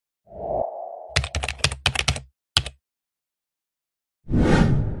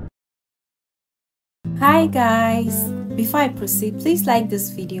Hi guys, before I proceed, please like this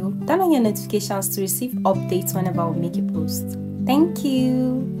video, turn on your notifications to receive updates whenever I make a post. Thank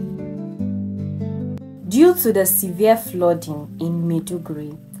you. Due to the severe flooding in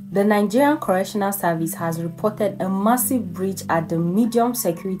Maiduguri, the Nigerian Correctional Service has reported a massive breach at the Medium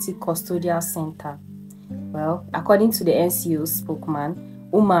Security Custodial Centre. Well, according to the NCO spokesman,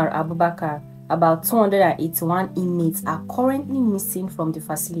 Umar Abubakar, about 281 inmates are currently missing from the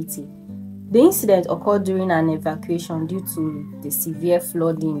facility. The incident occurred during an evacuation due to the severe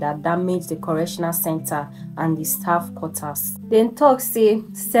flooding that damaged the correctional center and the staff quarters. Then talks say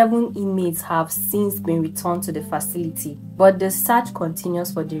 7 inmates have since been returned to the facility, but the search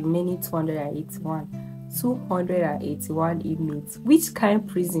continues for the remaining 281 inmates. Which kind of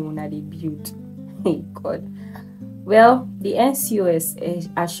prison will they build? Hey God. Well, the NCOS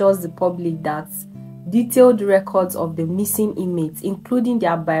assures the public that detailed records of the missing inmates, including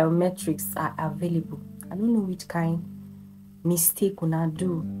their biometrics, are available. I don't know which kind mistake una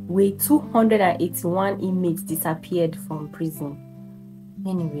do where 281 inmates disappeared from prison.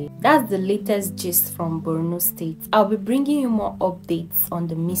 Anyway, that's the latest gist from Borno State. I'll be bringing you more updates on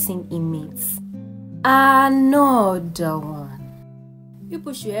the missing inmates. Another one.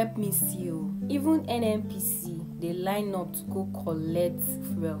 People should help me see you. Even NNPC, they line up to go collect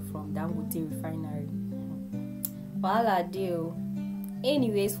fuel from Dangote Refinery. Voila deal.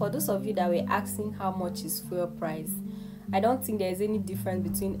 Anyways, for those of you that were asking how much is fuel price, I don't think there is any difference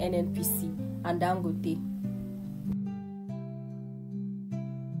between NNPC and Dangote.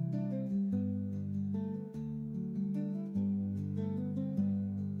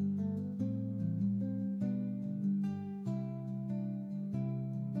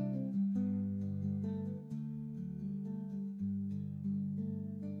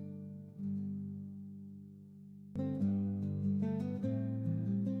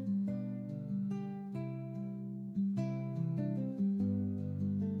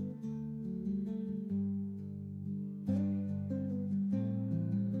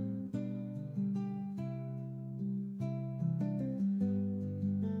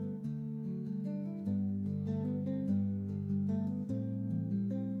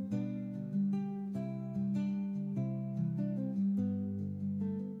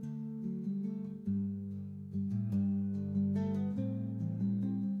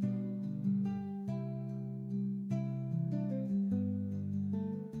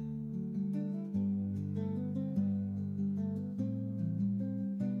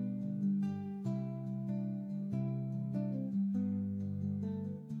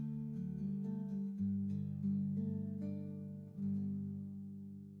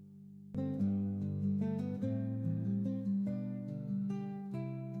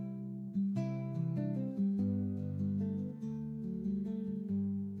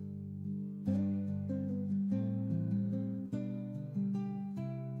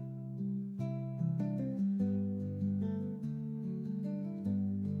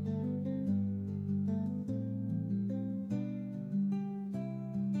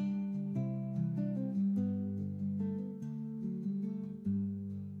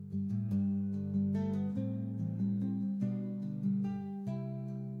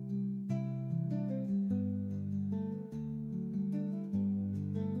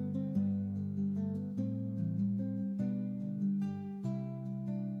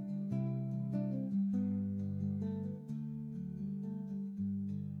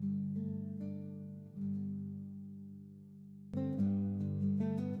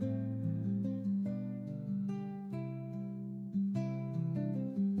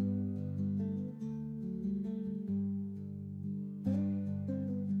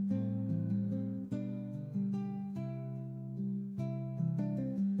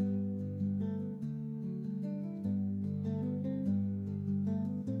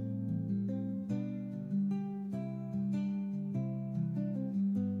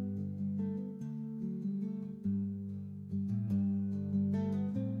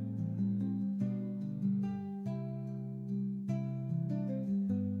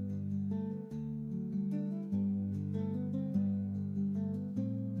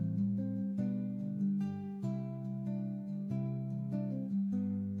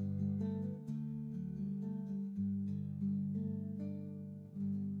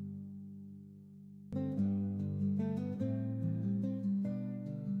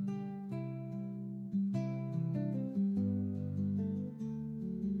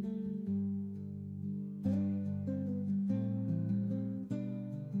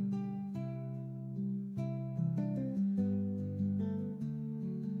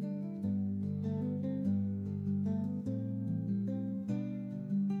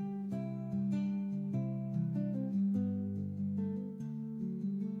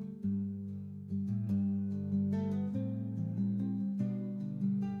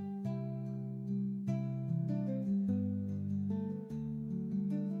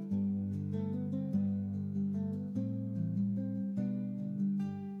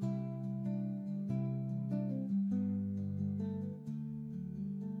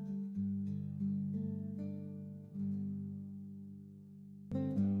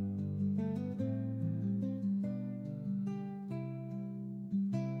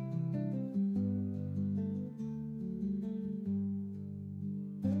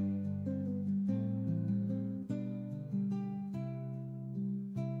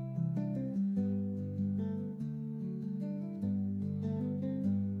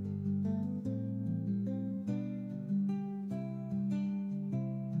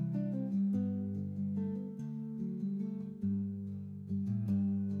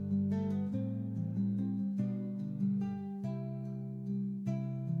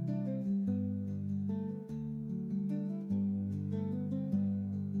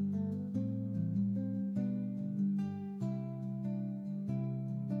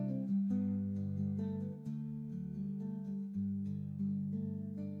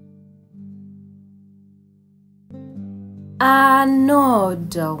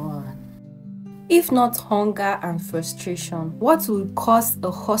 Another one. If not hunger and frustration, what will cause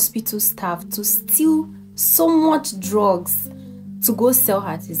a hospital staff to steal so much drugs to go sell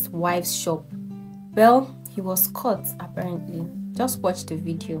at his wife's shop? Well, he was caught apparently. Just watch the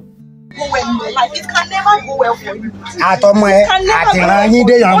video. Go well in your life. It can never go well for you. You are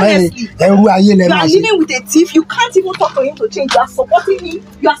living with a thief. You can't even talk to him to change. You are supporting him.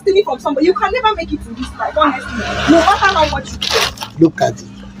 You are stealing from somebody. You can never make it in this life, honestly. No matter how much you do. Look at it.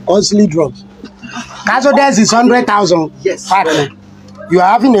 Costly drugs. Casualties is 100,000. Yes. Partner. You are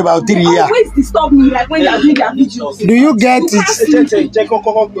having about 3 years. Always disturb me like when you are doing their videos. Do you get it?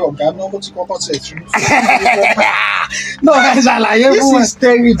 No, guys are like this is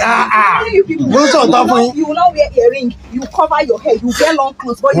terrible. You will not wear earring. You cover your hair. You wear long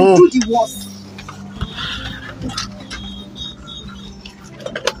clothes, but you do the worst.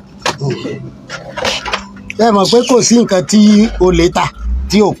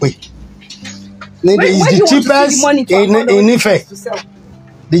 It's the cheapest in Ife.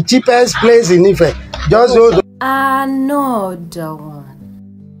 The cheapest place in Ife. Just go. Another one.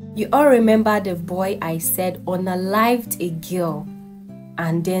 You all remember the boy I said unalived a girl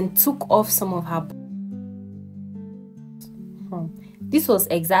and then took off some of her. This was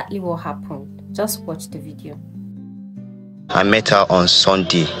exactly what happened. Just watch the video. I met her on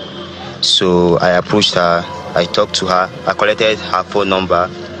Sunday, so I approached her. I talked to her. I collected her phone number.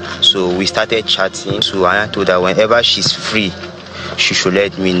 So we started chatting. So I told her whenever she's free, she should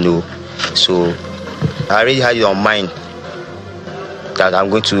let me know. So I already had it on mind that I'm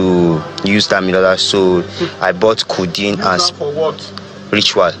going to use Damilola. So I bought codeine and for what?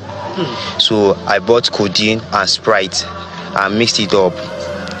 Ritual. So I bought codeine and Sprite and mixed it up.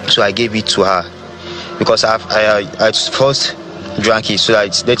 So I gave it to her because I first drank it so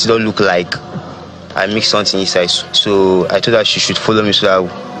that it don't look like I mixed something inside. So I told her she should follow me so that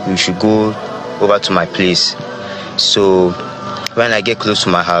we should go over to my place. So when I get close to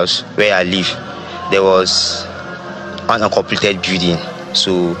my house where I live, there was an uncompleted building.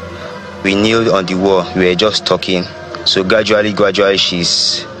 So we kneeled on the wall. We were just talking. So gradually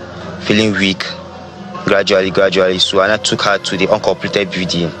she's feeling weak. Gradually. So I took her to the uncompleted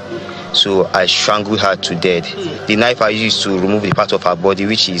building. So I strangled her to death. The knife I used to remove the part of her body,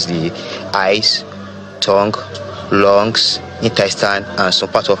 which is the eyes, tongue, lungs, intestine, and some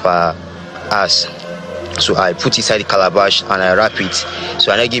part of her ass. So I put it inside the calabash and I wrap it.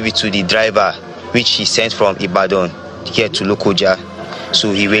 So I now give it to the driver, which he sent from Ibadan here to Lokoja.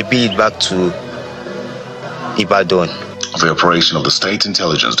 So he will bill it back to Ibadan. The operation of the State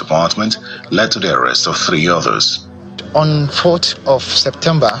Intelligence Department led to the arrest of 3 others. On 4th of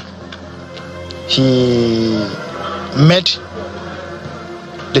September, he met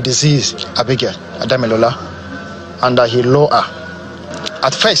the deceased Abigail Damilola, and he lured her.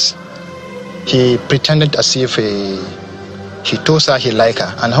 At first, he pretended as if he told her he liked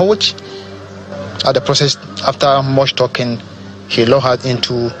her, and which, at the process, after much talking, he lured her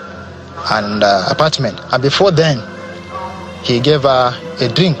into an apartment. And before then, he gave her a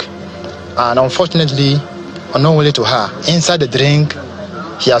drink, and unfortunately, unknowingly to her, inside the drink,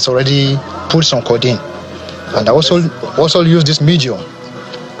 he has already put some codeine. And I also used this medium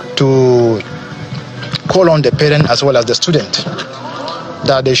to call on the parent as well as the student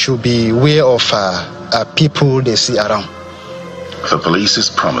that they should be aware of people they see around. The police is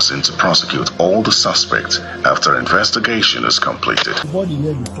promising to prosecute all the suspects after investigation is completed. What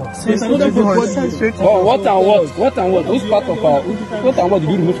and what? Which part of our what and what did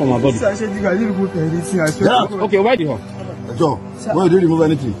you remove from our body? Okay, why did you? Why did you remove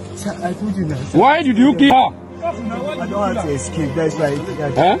anything? I told you now. Why did you kill her? I don't want to escape. That's why.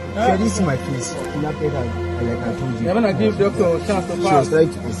 Huh? This is my face. Like I told you. When I give doctor a chance to pass, she was trying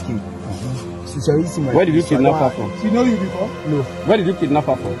to escape. Where did you kidnap her from? She know you before? No. Where did you kidnap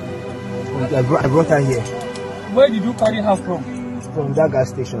her from? I brought her here. Where did you carry her from? From that gas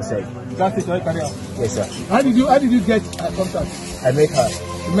station side. Gas station you carry her? Yes, sir. How did you get her contact? I met her.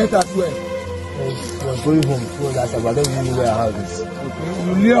 You met her where? She was going home. She was last, but I don't really know where her house is. Okay.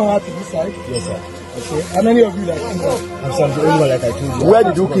 You lure her to this side? Yes, sir. Okay. How many of you like I'm some the only one like I told you. Where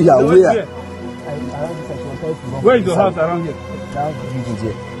did you kill her? Where? Where is your house around here? Down the building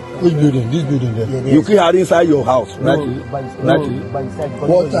here. Which building? This building there. Yeah, you kill her inside your house, right? By side.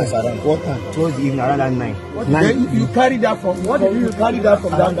 What time? What time? Towards the evening, around 9. Then you carry that from? What did you carry that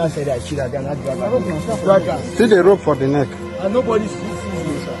from? Down that side, I shoot her down. See the rope for the neck. And nobody sees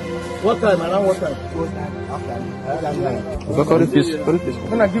you, sir. What time? Around what time? After 9.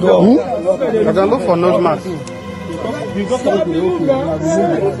 When I give you, I can look for nose mask.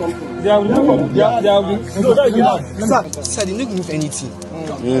 Sir, they didn't move anything.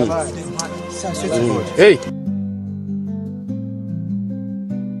 Hey.